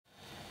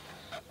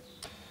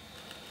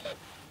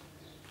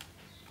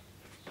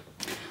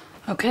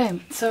Okay,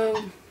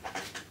 so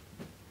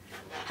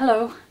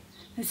hello,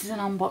 this is an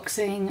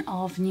unboxing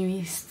of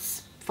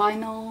NU'EAST's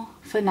final,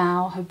 for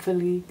now,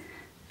 hopefully,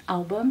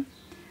 album,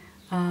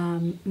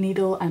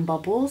 Needle and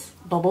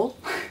Bubble.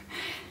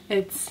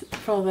 It's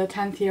for the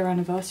 10th year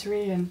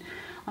anniversary, and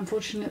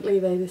unfortunately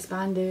they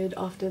disbanded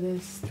after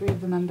this. 3 of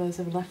the members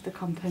have left the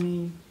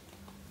company.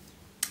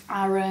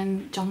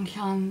 Aaron,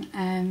 Jonghyun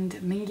and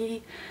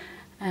Mingi,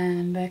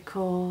 and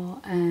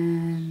Baekho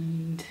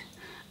and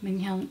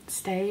Minhyun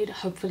stayed.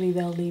 Hopefully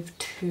they'll leave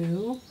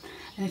too,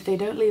 and if they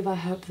don't leave, I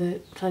hope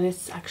that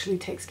Pledis actually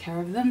takes care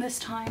of them this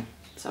time.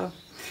 So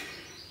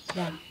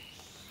yeah,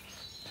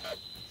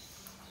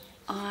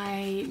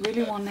 I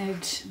really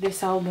wanted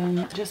this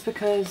album just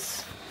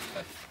because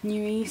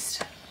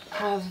NU'EAST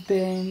have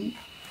been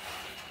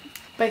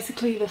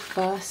basically the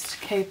first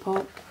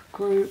K-pop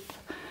group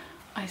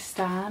I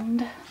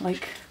stand,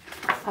 like,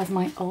 as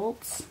my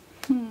alts.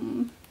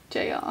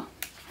 JR.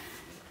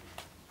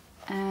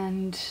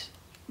 And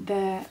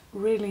they're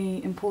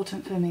really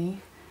important for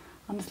me.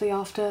 Honestly,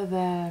 after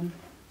their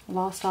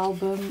last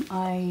album,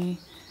 I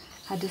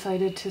had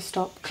decided to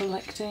stop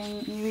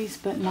collecting NU'EAST,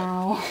 but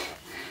now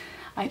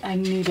I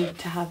needed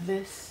to have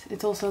this.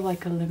 It's also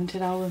like a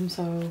limited album,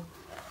 so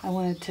I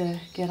wanted to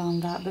get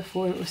on that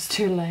before it was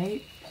too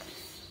late.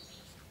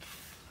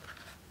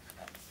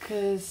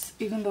 Because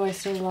even though I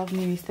still love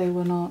NU'EAST, they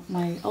were not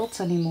my alts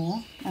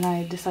anymore, and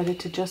I decided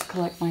to just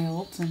collect my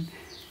alts and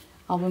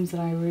albums that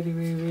I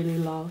really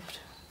loved.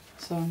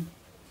 So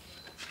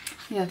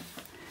yeah,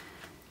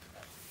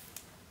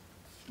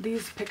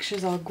 these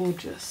pictures are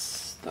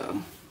gorgeous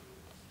though.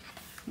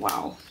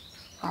 Wow,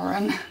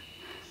 Aaron.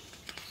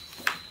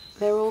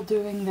 They're all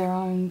doing their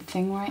own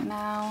thing right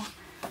now.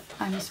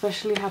 I'm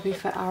especially happy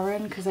for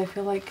Aaron because I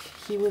feel like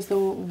he was the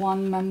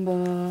one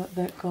member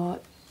that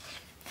got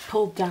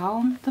pulled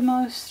down the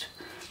most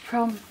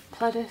from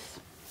Pledis.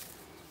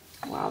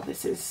 Wow,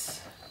 this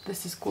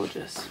is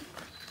gorgeous.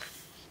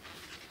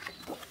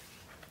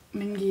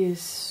 Mingi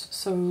is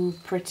so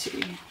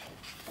pretty.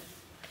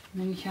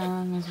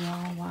 Minhyun as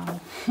well,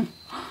 wow.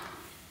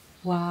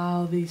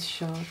 Wow, these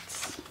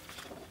shots.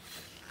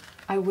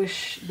 I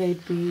wish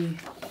they'd be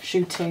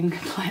shooting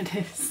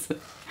Pledis.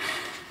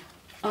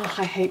 Oh,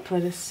 I hate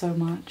Pledis so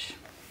much.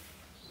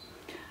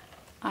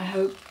 I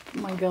hope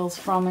my girls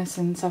from Is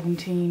in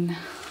 17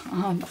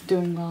 are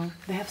doing well.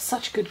 They have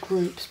such good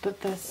groups,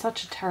 but they're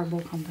such a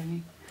terrible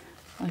company.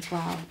 Like,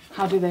 wow,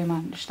 how do they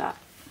manage that?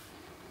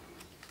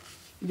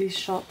 These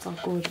shots are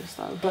gorgeous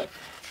though, but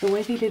the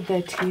way they did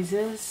their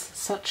teasers,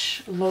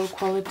 such low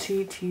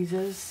quality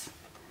teasers,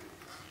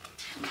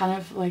 kind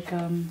of like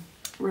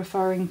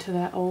referring to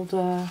their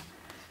older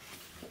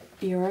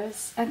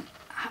eras. And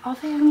are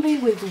they only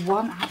with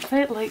one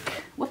outfit?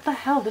 Like, what the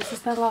hell? This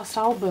is their last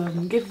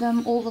album. Give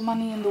them all the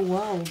money in the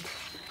world.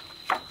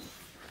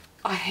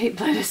 I hate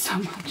Pledis so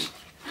much.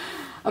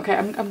 Okay,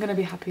 I'm gonna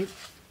be happy.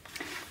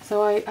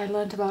 So I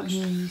learned about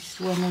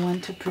NU'EAST when they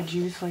went to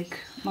produce like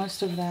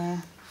most of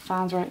their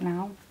fans right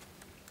now.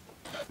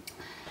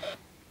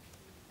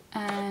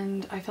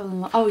 And I fell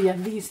in love. Oh yeah,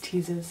 these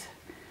teasers.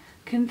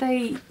 Couldn't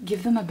they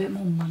give them a bit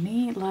more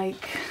money?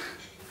 Like,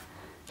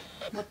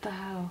 what the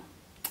hell?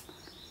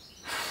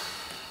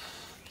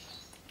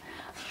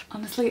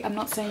 Honestly, I'm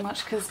not saying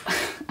much because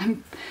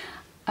I'm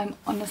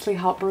honestly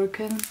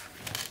heartbroken,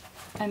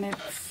 and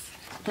it's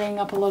bringing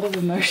up a lot of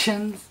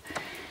emotions,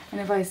 and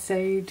if I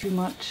say too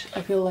much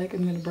I feel like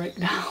I'm gonna break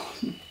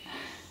down.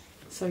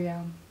 So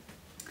yeah,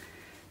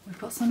 we've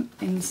got some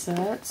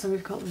inserts. So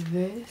we've got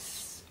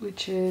this,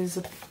 which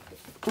is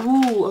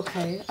ooh,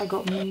 okay, I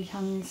got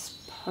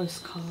Minhyun's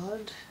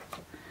postcard.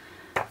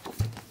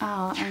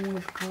 And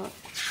we've got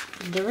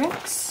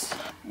lyrics.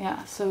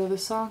 Yeah, so the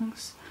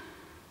songs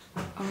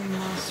are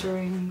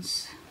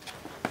remasterings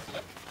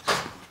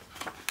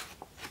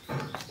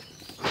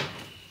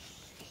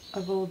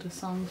of older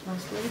songs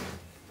mostly.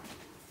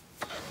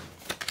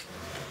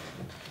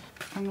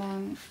 And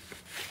then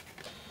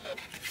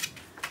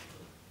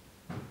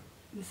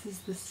this is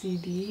the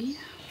CD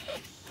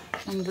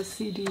and the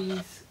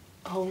CD's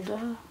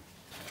holder.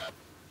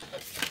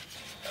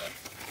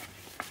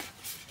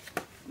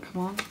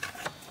 Come on.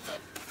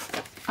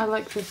 I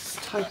like this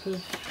type of,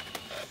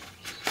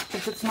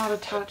 if it's not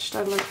attached,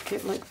 I like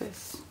it like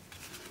this.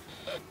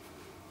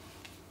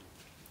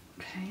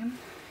 Okay,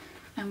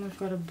 and we've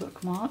got a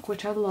bookmark,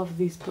 which I love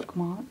these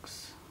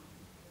bookmarks.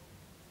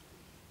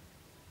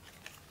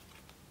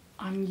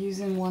 I'm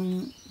using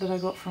one that I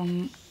got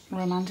from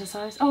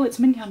Romanticize. Oh, it's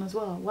Minhyun as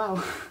well.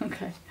 Wow.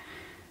 Okay.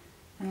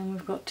 And then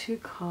we've got 2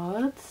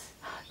 cards.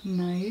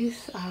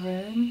 Nice,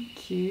 Aaron,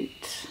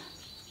 cute.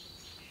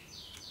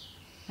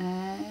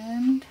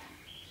 And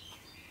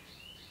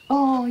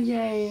oh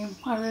yay,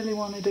 I really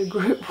wanted a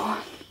group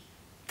one.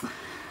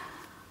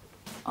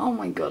 Oh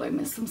my god, I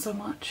miss them so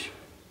much.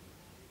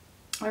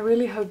 I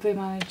really hope they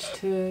manage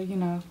to, you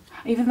know,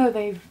 even though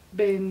they've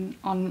been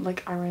on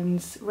like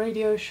Aaron's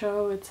radio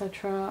show,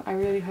 etc., I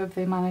really hope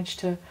they manage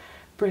to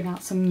bring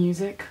out some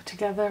music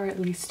together, at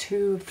least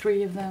 2 or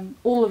 3 of them,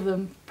 all of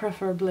them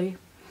preferably.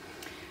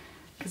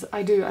 because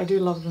I do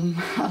love them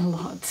a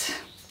lot.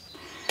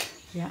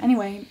 Yeah,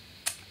 anyway,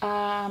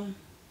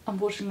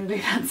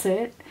 unfortunately that's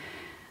it.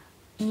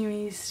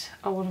 NU'EST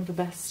are one of the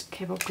best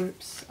K-pop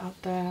groups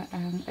out there,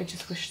 and I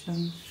just wish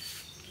them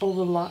all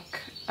the luck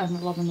and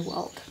the love in the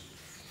world.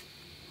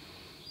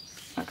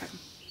 Okay,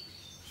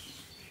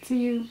 see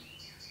you.